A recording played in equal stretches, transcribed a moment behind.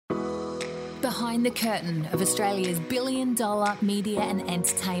behind the curtain of Australia's billion-dollar media and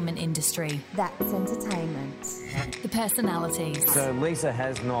entertainment industry. That's entertainment. The personalities. So Lisa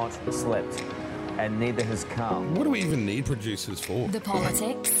has not slept, and neither has Carl. What do we even need producers for? The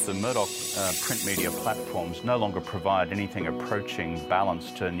politics. The Murdoch print media platforms no longer provide anything approaching balance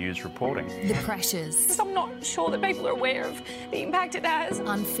to news reporting. The pressures. I'm not sure that people are aware of the impact it has.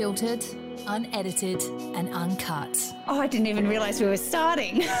 Unfiltered, unedited and uncut. Oh, I didn't even realise we were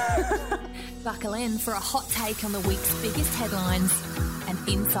starting. Buckle in for a hot take on the week's biggest headlines and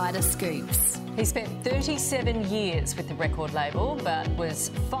insider scoops. He spent 37 years with the record label but was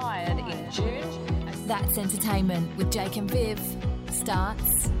fired in June. That's Entertainment with Jake and Viv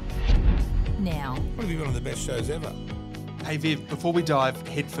starts now. What have you got on the best shows ever? Hey Viv, before we dive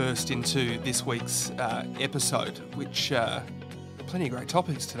headfirst into this week's episode, which there are plenty of great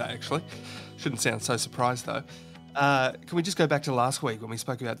topics today actually, shouldn't sound so surprised though, can we just go back to last week when we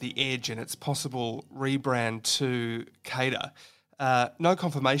spoke about The Edge and its possible rebrand to Cater? No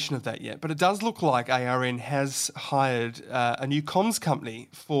confirmation of that yet, but it does look like ARN has hired a new comms company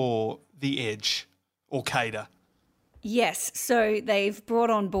for The Edge, or Cater. Yes, so they've brought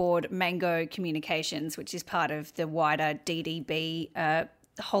on board Mango Communications, which is part of the wider DDB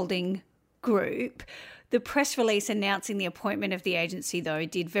holding group. The press release announcing the appointment of the agency, though,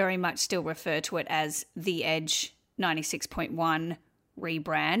 did very much still refer to it as The Edge 96.1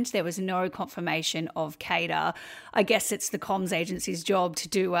 rebrand. There was no confirmation of Cater. I guess it's the comms agency's job to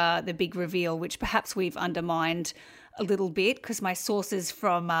do the big reveal, which perhaps we've undermined a little bit because my sources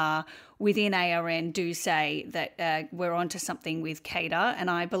from within ARN do say that we're onto something with Cater, and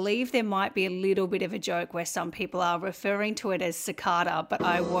I believe there might be a little bit of a joke where some people are referring to it as Cicada, but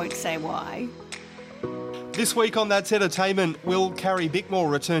I won't say why. This week on That's Entertainment, will Carrie Bickmore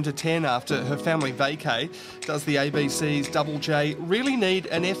return to 10 after her family vacay? Does the ABC's Double J really need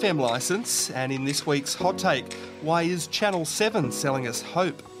an FM licence? And in this week's Hot Take, why is Channel 7 selling us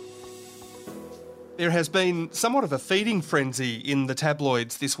hope? There has been somewhat of a feeding frenzy in the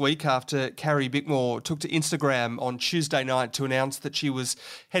tabloids this week after Carrie Bickmore took to Instagram on Tuesday night to announce that she was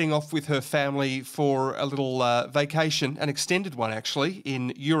heading off with her family for a little vacation, an extended one actually,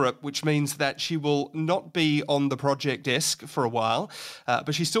 in Europe, which means that she will not be on the project desk for a while,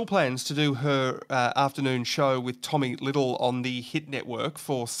 but she still plans to do her afternoon show with Tommy Little on the Hit Network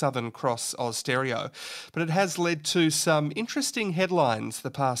for Southern Cross Oz Stereo. But it has led to some interesting headlines the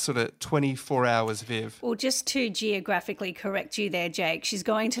past sort of 24 hours, Viv. Well, just to geographically correct you there, Jake, she's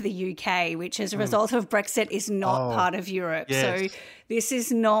going to the UK, which as a result of Brexit is not part of Europe. Yes. So this is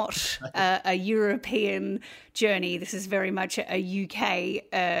not a European journey. This is very much a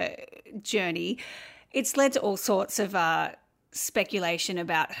UK journey. It's led to all sorts of speculation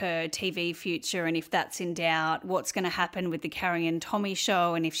about her TV future and if that's in doubt, what's going to happen with the Carrie and Tommy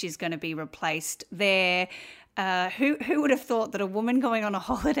show and if she's going to be replaced there. Who would have thought that a woman going on a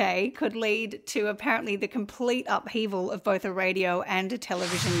holiday could lead to apparently the complete upheaval of both a radio and a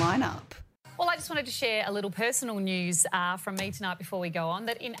television lineup? Well, I just wanted to share a little personal news from me tonight before we go on,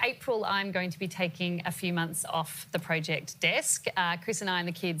 that in April I'm going to be taking a few months off the project desk. Chris and I and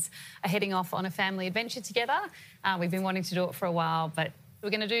the kids are heading off on a family adventure together. We've been wanting to do it for a while, but we're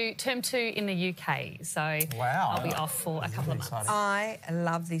going to do term 2 in the UK, so I'll be off for a couple of months. I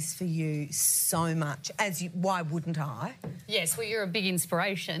love this for you so much. Why wouldn't I? Yes, well, you're a big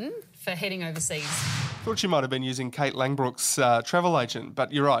inspiration for heading overseas. Thought she might have been using Kate Langbrook's travel agent,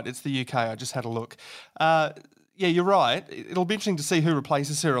 but you're right, it's the UK. I just had a look. Yeah, you're right. It'll be interesting to see who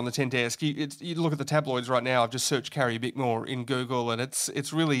replaces her on the 10 desk. You look at the tabloids right now. I've just searched Carrie Bickmore in Google, and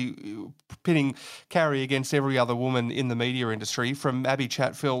it's really pitting Carrie against every other woman in the media industry, from Abby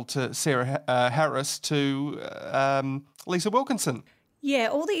Chatfield to Sarah Harris to Lisa Wilkinson. Yeah,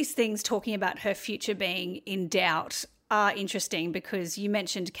 all these things talking about her future being in doubt are interesting because you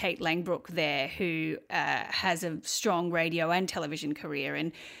mentioned Kate Langbrook there, who has a strong radio and television career,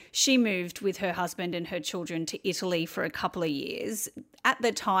 and she moved with her husband and her children to Italy for a couple of years. At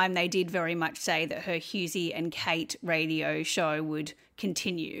the time, they did very much say that her Hughesy and Kate radio show would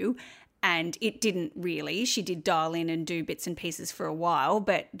continue, and it didn't really. She did dial in and do bits and pieces for a while,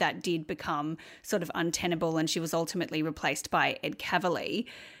 but that did become sort of untenable, and she was ultimately replaced by Ed Cavalier.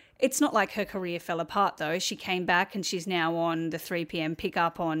 It's not like her career fell apart, though. She came back and she's now on the 3 p.m.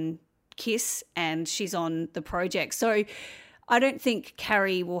 pickup on Kiss, and she's on the project. So I don't think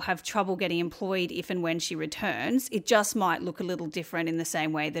Carrie will have trouble getting employed if and when she returns. It just might look a little different in the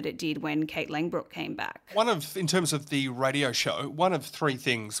same way that it did when Kate Langbrook came back. In terms of the radio show, one of three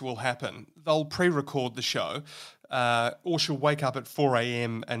things will happen. They'll pre-record the show. or she'll wake up at 4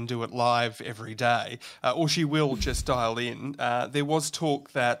 a.m. and do it live every day, or she will just dial in. There was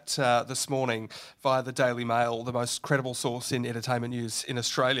talk that this morning via the Daily Mail, the most credible source in entertainment news in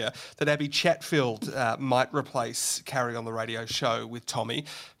Australia, that Abby Chatfield might replace Carrie on the radio show with Tommy.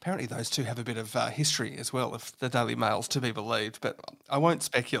 Apparently those two have a bit of history as well, if the Daily Mail's to be believed, but I won't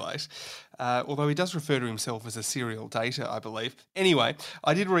speculate. Although he does refer to himself as a serial dater, I believe. Anyway,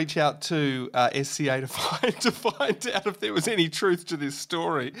 I did reach out to SCA to find out if there was any truth to this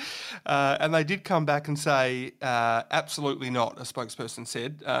story. And they did come back and say, absolutely not, a spokesperson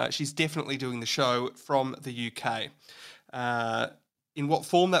said. She's definitely doing the show from the UK. In what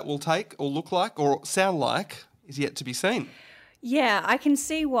form that will take or look like or sound like is yet to be seen. Yeah, I can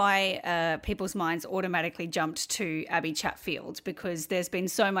see why people's minds automatically jumped to Abby Chatfield, because there's been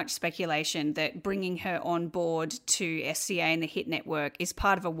so much speculation that bringing her on board to SCA and the Hit Network is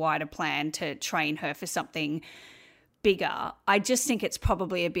part of a wider plan to train her for something bigger. I just think it's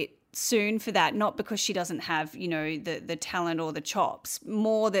probably a bit soon for that, not because she doesn't have, the talent or the chops,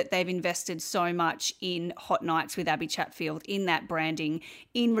 more that they've invested so much in Hot Nights with Abby Chatfield, in that branding,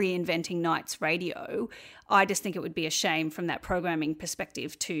 in reinventing Nights radio. I just think it would be a shame from that programming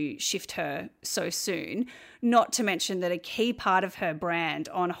perspective to shift her so soon, not to mention that a key part of her brand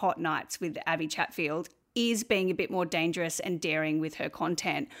on Hot Nights with Abby Chatfield is being a bit more dangerous and daring with her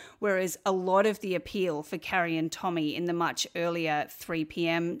content, whereas a lot of the appeal for Carrie and Tommy in the much earlier 3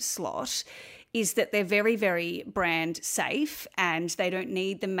 p.m. slot is that they're very, very brand safe and they don't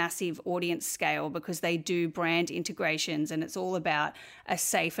need the massive audience scale because they do brand integrations, and it's all about a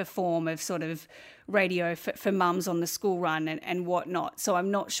safer form of sort of radio for mums on the school run and whatnot. So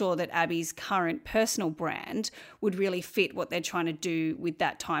I'm not sure that Abby's current personal brand would really fit what they're trying to do with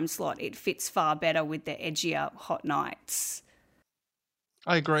that time slot. It fits far better with the edgier Hot Nights.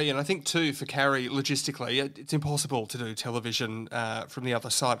 I agree, and I think too for Carrie, logistically, it's impossible to do television from the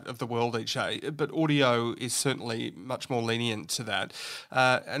other side of the world each day, but audio is certainly much more lenient to that.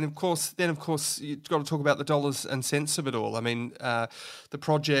 And of course, you've got to talk about the dollars and cents of it all. I mean, the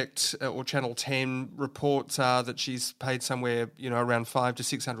project or Channel 10 reports are that she's paid somewhere, around $500,000 to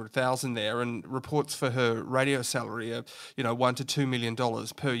 $600,000 there, and reports for her radio salary are, $1 to $2 million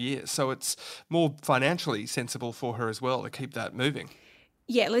per year. So it's more financially sensible for her as well to keep that moving.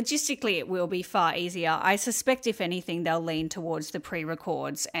 Yeah, logistically it will be far easier. I suspect, if anything, they'll lean towards the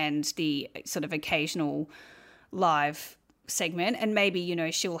pre-records and the sort of occasional live segment, and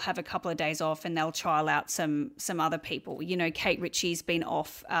maybe she'll have a couple of days off and they'll trial out some other people. Kate Ritchie's been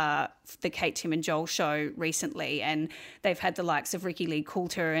off the Kate, Tim and Joel show recently, and they've had the likes of Ricky Lee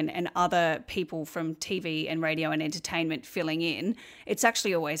Coulter and other people from TV and radio and entertainment filling in. It's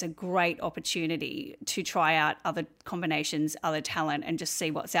actually always a great opportunity to try out other combinations, other talent, and just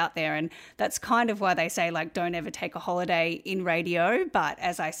see what's out there. And that's kind of why they say, don't ever take a holiday in radio. But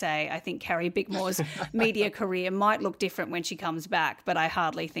as I say, I think Carrie Bickmore's media career might look different when she comes back, but I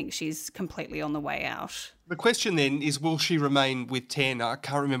hardly think she's completely on the way out. The question then is, will she remain with 10? I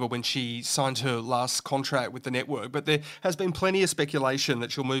can't remember when she signed her last contract with the network, but there has been plenty of speculation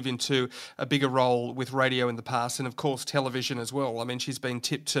that she'll move into a bigger role with radio in the past, and of course television as well. I mean, she's been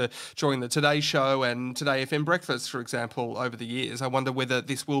tipped to join the Today Show and Today FM Breakfast, for example, over the years. I wonder whether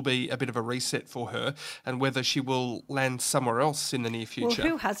this will be a bit of a reset for her and whether she will land somewhere else in the near future.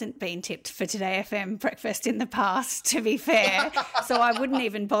 Well, who hasn't been tipped for Today FM Breakfast in the past, to be fair? So I wouldn't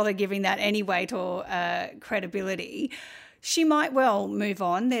even bother giving that any weight or credibility. She might well move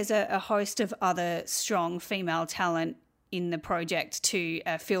on. There's a host of other strong female talent in the project to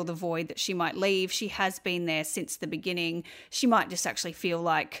fill the void that she might leave. She has been there since the beginning. She might just actually feel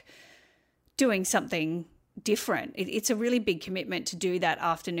like doing something different. It's a really big commitment to do that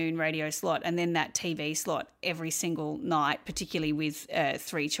afternoon radio slot and then that TV slot every single night, particularly with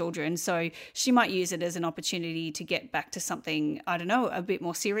 3 children. So she might use it as an opportunity to get back to something, I don't know, a bit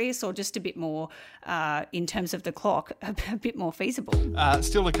more serious or just a bit more, in terms of the clock, a bit more feasible.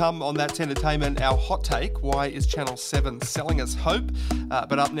 Still to come on That's Entertainment, our hot take, why is Channel 7 selling us hope?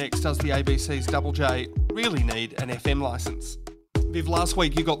 But up next, does the ABC's Double J really need an FM licence? Viv, last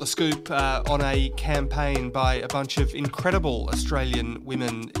week you got the scoop on a campaign by a bunch of incredible Australian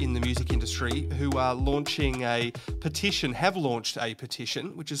women in the music industry who are launching a petition, have launched a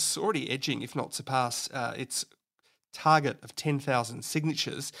petition, which is already edging, if not surpassed, its target of 10,000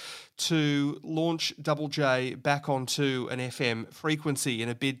 signatures to launch Double J back onto an FM frequency in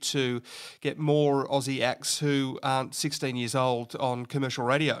a bid to get more Aussie acts who aren't 16 years old on commercial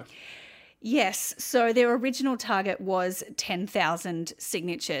radio. Yes, so their original target was 10,000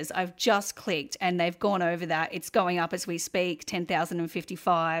 signatures. I've just clicked and they've gone over that. It's going up as we speak,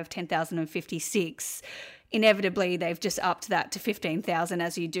 10,055, 10,056. Inevitably, they've just upped that to 15,000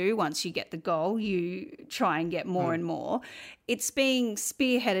 as you do. Once you get the goal, you try and get more and more. It's being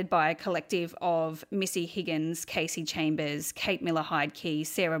spearheaded by a collective of Missy Higgins, Casey Chambers, Kate Miller-Heidke,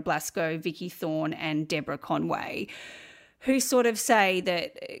 Sarah Blasco, Vicky Thorne and Deborah Conway, who sort of say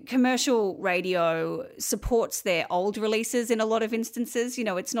that commercial radio supports their old releases in a lot of instances. You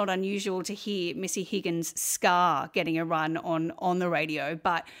know, it's not unusual to hear Missy Higgins' Scar getting a run on the radio,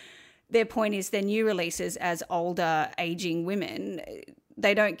 but their point is their new releases as older, ageing women,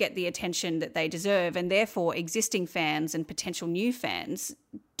 they don't get the attention that they deserve, and therefore existing fans and potential new fans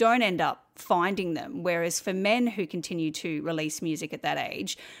don't end up finding them. Whereas for men who continue to release music at that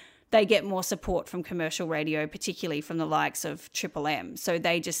age, they get more support from commercial radio, particularly from the likes of Triple M. So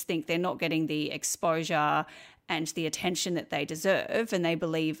they just think they're not getting the exposure and the attention that they deserve, and they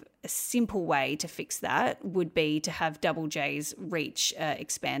believe a simple way to fix that would be to have Double J's reach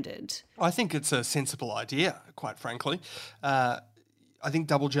expanded. I think it's a sensible idea, quite frankly. I think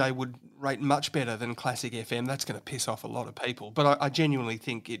Double J would rate much better than Classic FM. That's going to piss off a lot of people, but I genuinely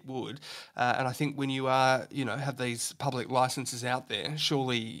think it would. And I think when you are, have these public licenses out there,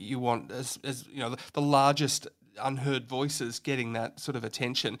 surely you want as the largest unheard voices getting that sort of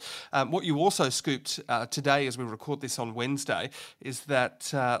attention. What you also scooped today, as we record this on Wednesday, is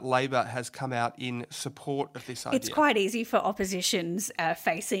that Labor has come out in support of this idea. It's quite easy for oppositions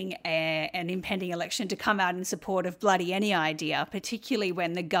facing an impending election to come out in support of bloody any idea, particularly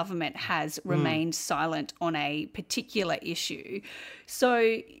when the government has remained silent on a particular issue.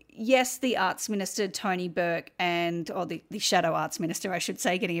 So yes, the Arts Minister, Tony Burke, the Shadow Arts Minister, I should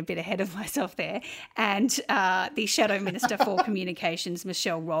say, getting a bit ahead of myself there, and the Shadow Minister for Communications,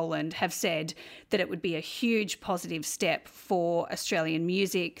 Michelle Rowland, have said that it would be a huge positive step for Australian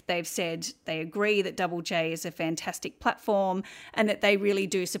music. They've said they agree that Double J is a fantastic platform and that they really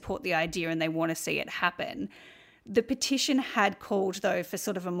do support the idea and they want to see it happen. The petition had called, though, for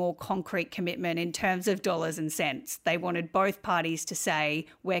sort of a more concrete commitment in terms of dollars and cents. They wanted both parties to say,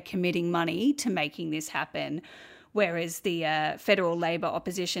 we're committing money to making this happen, whereas the federal Labor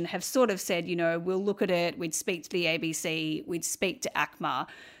opposition have sort of said, we'll look at it, we'd speak to the ABC, we'd speak to ACMA.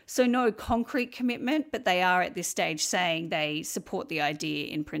 So no concrete commitment, but they are at this stage saying they support the idea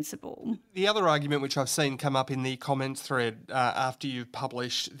in principle. The other argument which I've seen come up in the comments thread after you've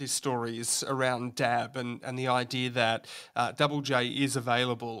published this story is around DAB and the idea that Double J is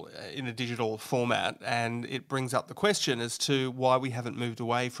available in a digital format, and it brings up the question as to why we haven't moved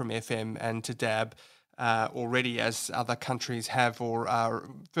away from FM and to DAB already, as other countries have or are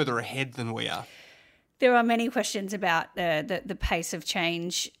further ahead than we are. There are many questions about the pace of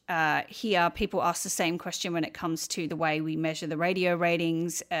change here. People ask the same question when it comes to the way we measure the radio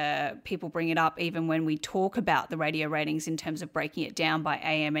ratings. People bring it up even when we talk about the radio ratings in terms of breaking it down by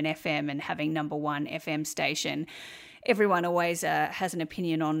AM and FM and having number one FM station. Everyone always has an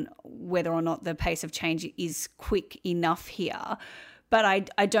opinion on whether or not the pace of change is quick enough here. But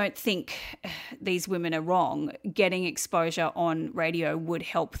I don't think these women are wrong. Getting exposure on radio would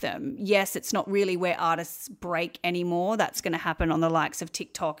help them. Yes, it's not really where artists break anymore. That's going to happen on the likes of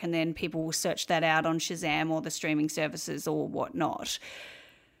TikTok, and then people will search that out on Shazam or the streaming services or whatnot.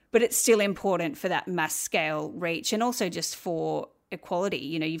 But it's still important for that mass scale reach, and also just for equality.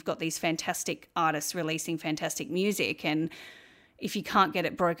 You've got these fantastic artists releasing fantastic music, and if you can't get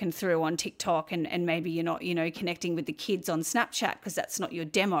it broken through on TikTok and maybe you're not, connecting with the kids on Snapchat because that's not your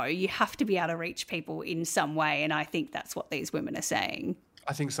demo, you have to be able to reach people in some way. And I think that's what these women are saying.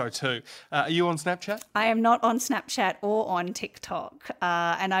 I think so too. Are you on Snapchat? I am not on Snapchat or on TikTok,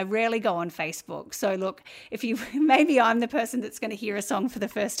 and I rarely go on Facebook. So look, maybe I'm the person that's going to hear a song for the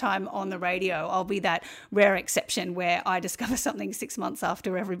first time on the radio. I'll be that rare exception where I discover something 6 months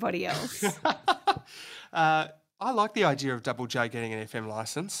after everybody else. I like the idea of Double J getting an FM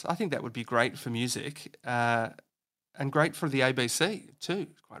licence. I think that would be great for music and great for the ABC too,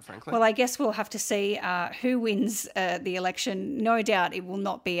 quite frankly. Well, I guess we'll have to see who wins the election. No doubt it will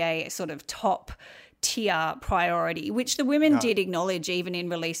not be a sort of top tier priority, which the women did acknowledge even in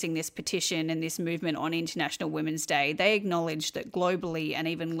releasing this petition and this movement on International Women's Day. They acknowledged that globally and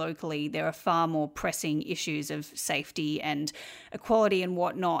even locally there are far more pressing issues of safety and equality and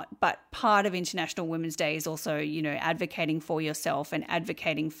whatnot. But part of International Women's Day is also, advocating for yourself and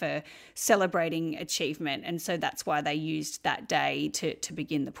advocating for celebrating achievement. And so that's why they used that day to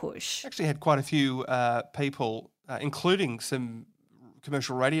begin the push. Actually had quite a few people, including some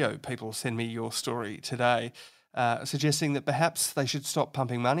commercial radio people, send me your story today suggesting that perhaps they should stop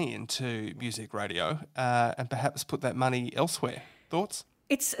pumping money into music radio and perhaps put that money elsewhere. Thoughts?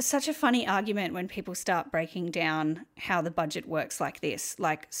 It's such a funny argument when people start breaking down how the budget works like this.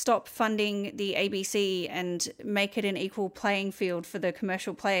 Like, stop funding the ABC and make it an equal playing field for the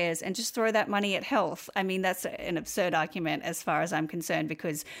commercial players and just throw that money at health. I mean, that's an absurd argument as far as I'm concerned,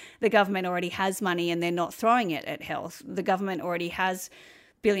 because the government already has money and they're not throwing it at health. The government already has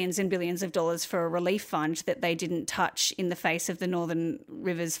billions and billions of dollars for a relief fund that they didn't touch in the face of the Northern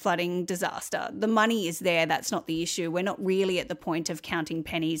Rivers flooding disaster. The money is there. That's not the issue. We're not really at the point of counting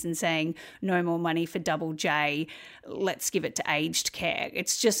pennies and saying no more money for Double J. Let's give it to aged care.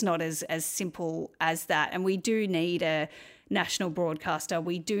 It's just not as simple as that. And we do need a national broadcaster.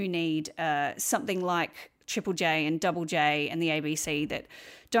 We do need something like Triple J and Double J and the ABC that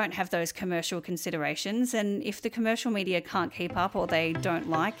don't have those commercial considerations. And if the commercial media can't keep up or they don't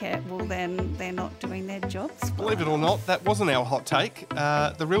like it, well, then they're not doing their jobs. Believe it or not, that wasn't our hot take.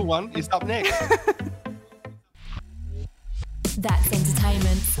 The real one is up next. That's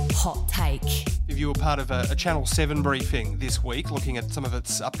Entertainment's Hot Take. If you were part of a Channel 7 briefing this week, looking at some of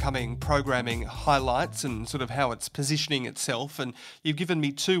its upcoming programming highlights and sort of how it's positioning itself, and you've given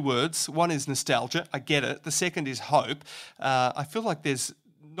me two words. One is nostalgia, I get it. The second is hope. I feel like there's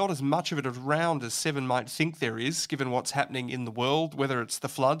not as much of it around as Seven might think there is, given what's happening in the world, whether it's the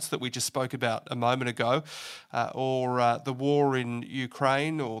floods that we just spoke about a moment ago, or the war in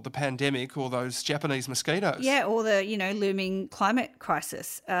Ukraine, or the pandemic, or those Japanese mosquitoes. Yeah, or the, looming climate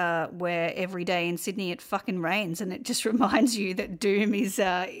crisis, where every day in Sydney it fucking rains, and it just reminds you that doom is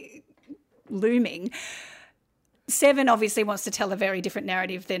looming. Seven obviously wants to tell a very different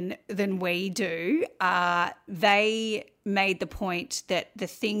narrative than we do. They made the point that the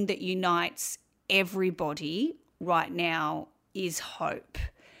thing that unites everybody right now is hope.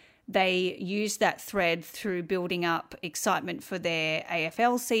 They used that thread through building up excitement for their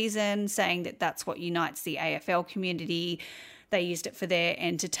AFL season, saying that that's what unites the AFL community. They used it for their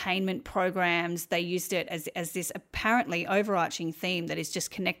entertainment programs. They used it as this apparently overarching theme that is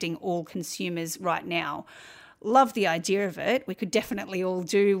just connecting all consumers right now. Love the idea of it. We could definitely all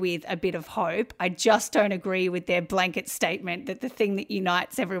do with a bit of hope. I just don't agree with their blanket statement that the thing that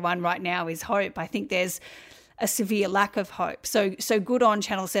unites everyone right now is hope. I think there's a severe lack of hope. So good on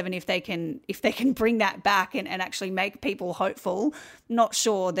Channel 7 if they can bring that back and actually make people hopeful. Not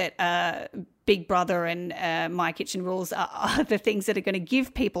sure that Big Brother and My Kitchen Rules are the things that are going to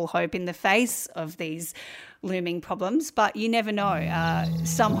give people hope in the face of these looming problems, but you never know.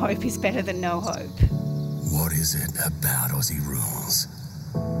 Some hope is better than no hope. What is it about Aussie rules?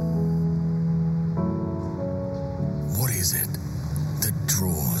 What is it that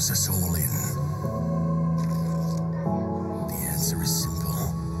draws us all in? The answer is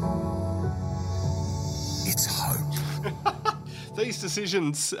simple. It's hope. These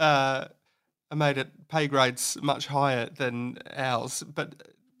decisions are made at pay grades much higher than ours, but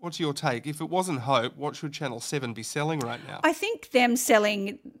what's your take? If it wasn't hope, what should Channel 7 be selling right now? I think them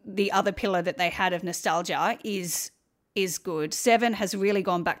selling the other pillar that they had of nostalgia is good. Seven has really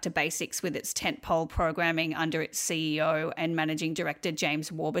gone back to basics with its tentpole programming under its CEO and managing director,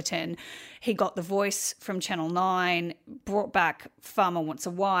 James Warburton. He got The Voice from Channel 9, brought back Farmer Wants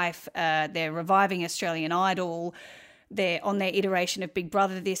a Wife. They're reviving Australian Idol. They're on their iteration of Big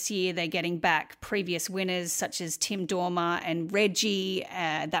Brother this year. They're getting back previous winners such as Tim Dormer and Reggie.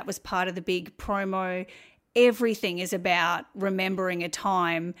 That was part of the big promo. Everything is about remembering a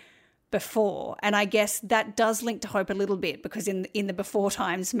time before. And I guess that does link to hope a little bit, because in the before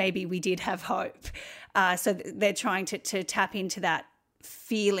times, maybe we did have hope. So they're trying to tap into that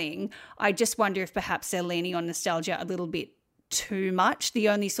feeling. I just wonder if perhaps they're leaning on nostalgia a little bit too much. The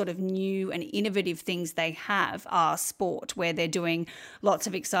only sort of new and innovative things they have are sport, where they're doing lots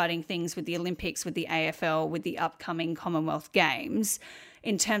of exciting things with the Olympics, with the AFL, with the upcoming Commonwealth Games.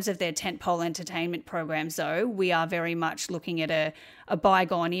 In terms of their tentpole entertainment programs, though, we are very much looking at a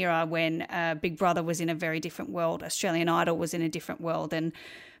bygone era when Big Brother was in a very different world, Australian Idol was in a different world, and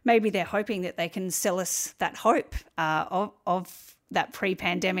maybe they're hoping that they can sell us that hope of that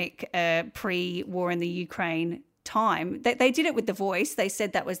pre-pandemic, pre-war in the Ukraine time. They did it with The Voice. They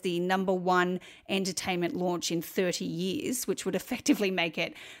said that was the number one entertainment launch in 30 years, which would effectively make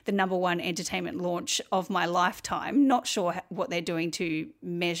it the number one entertainment launch of my lifetime. Not sure what they're doing to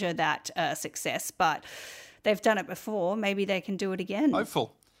measure that success, but they've done it before. Maybe they can do it again.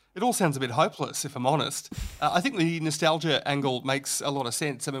 Hopeful. It all sounds a bit hopeless, if I'm honest. I think the nostalgia angle makes a lot of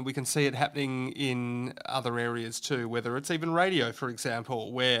sense. I mean, we can see it happening in other areas too, whether it's even radio, for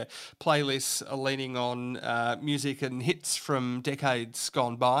example, where playlists are leaning on music and hits from decades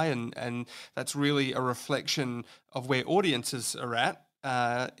gone by, and that's really a reflection of where audiences are at.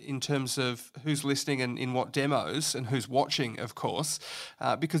 In terms of who's listening and in what demos and who's watching, of course,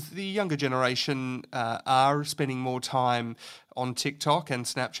 because the younger generation are spending more time on TikTok and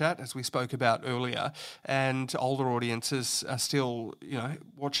Snapchat, as we spoke about earlier, and older audiences are still,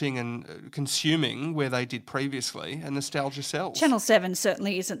 watching and consuming where they did previously, and nostalgia sells. Channel 7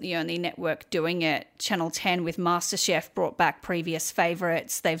 certainly isn't the only network doing it. Channel 10 with MasterChef brought back previous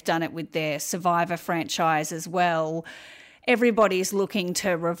favourites. They've done it with their Survivor franchise as well. Everybody's looking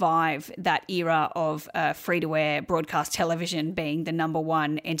to revive that era of free-to-air broadcast television being the number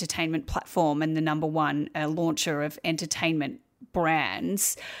one entertainment platform and the number one launcher of entertainment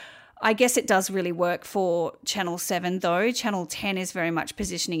brands. I guess it does really work for Channel 7 though. Channel 10 is very much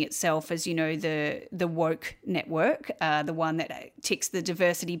positioning itself as, the woke network, the one that ticks the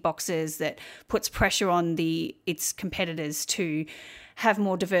diversity boxes, that puts pressure on its competitors to have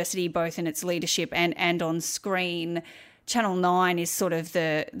more diversity both in its leadership and on screen. Channel 9 is sort of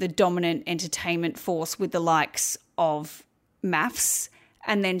the dominant entertainment force with the likes of MAFS,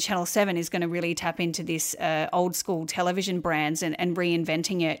 and then Channel 7 is going to really tap into this old school television brands and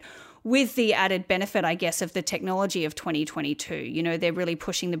reinventing it with the added benefit, I guess, of the technology of 2022. They're really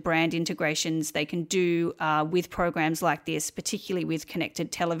pushing the brand integrations they can do with programs like this, particularly with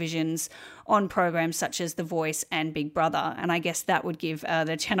connected televisions on programs such as The Voice and Big Brother. And I guess that would give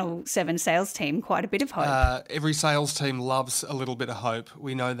the Channel 7 sales team quite a bit of hope. Every sales team loves a little bit of hope.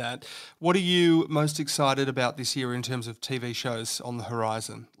 We know that. What are you most excited about this year in terms of TV shows on the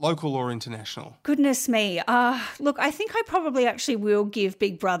horizon, local or international? Goodness me. Look, I think I probably actually will give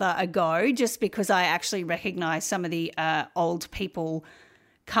Big Brother a go, just because I actually recognise some of the old people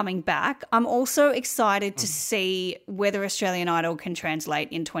coming back. I'm also excited to see whether Australian Idol can translate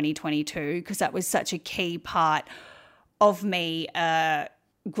in 2022, because that was such a key part of me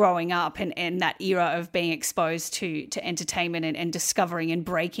growing up and that era of being exposed to entertainment and discovering and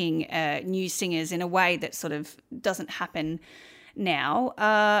breaking new singers in a way that sort of doesn't happen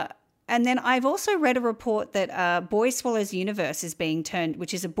now. And then I've also read a report that Boy Swallows Universe is being turned,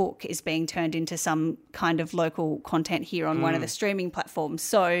 which is a book, is being turned into some kind of local content here on one of the streaming platforms.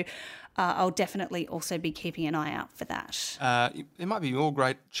 So I'll definitely also be keeping an eye out for that. There might be more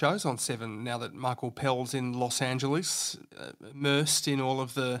great shows on 7 now that Michael Pell's in Los Angeles, immersed in all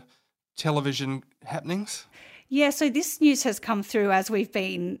of the television happenings. Yeah, so this news has come through as we've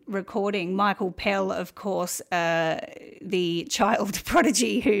been recording. Michael Pell, of course, the child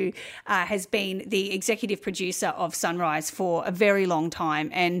prodigy who has been the executive producer of Sunrise for a very long time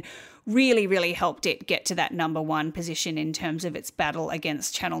and really, really helped it get to that number one position in terms of its battle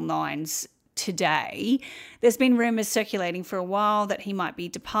against Channel 9's Today. There's been rumours circulating for a while that he might be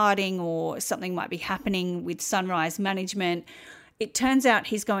departing or something might be happening with Sunrise management. It turns out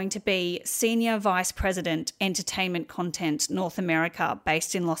he's going to be Senior Vice President, Entertainment Content, North America,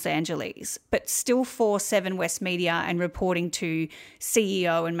 based in Los Angeles, but still for 7 West Media and reporting to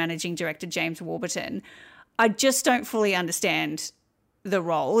CEO and Managing Director James Warburton. I just don't fully understand the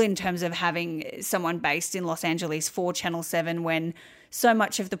role in terms of having someone based in Los Angeles for Channel 7 when so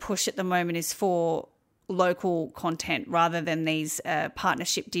much of the push at the moment is for local content rather than these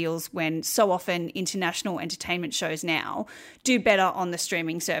partnership deals, when so often international entertainment shows now do better on the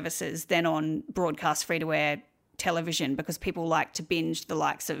streaming services than on broadcast free-to-air television, because people like to binge the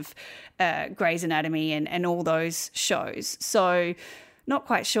likes of Grey's Anatomy and all those shows. So not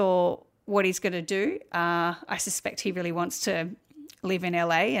quite sure what he's going to do. I suspect he really wants to live in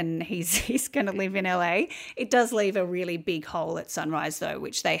LA, and he's going to live in LA. It does leave a really big hole at Sunrise, though,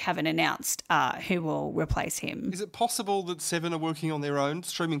 which they haven't announced who will replace him. Is it possible that 7 are working on their own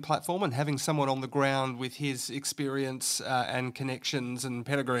streaming platform and having someone on the ground with his experience and connections and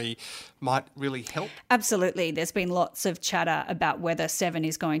pedigree might really help? Absolutely. There's been lots of chatter about whether 7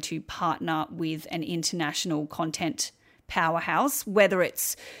 is going to partner with an international content powerhouse, whether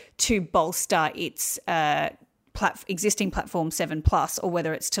it's to bolster its existing platform 7 Plus, or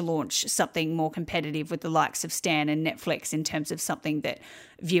whether it's to launch something more competitive with the likes of Stan and Netflix in terms of something that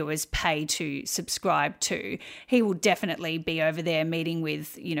viewers pay to subscribe to. He will definitely be over there meeting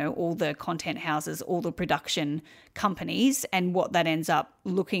with, all the content houses, all the production companies, and what that ends up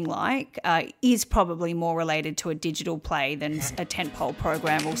looking like is probably more related to a digital play than a tentpole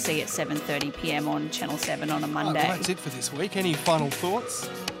program we'll see at 7:30 p.m. on Channel 7 on a Monday. Well, that's it for this week. Any final thoughts?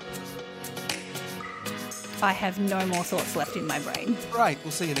 I have no more thoughts left in my brain. Great,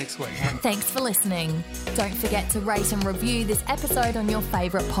 we'll see you next week. Thanks for listening. Don't forget to rate and review this episode on your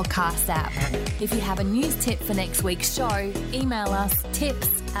favourite podcast app. If you have a news tip for next week's show, email us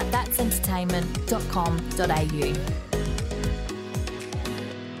tips@that'sentertainment.com.au.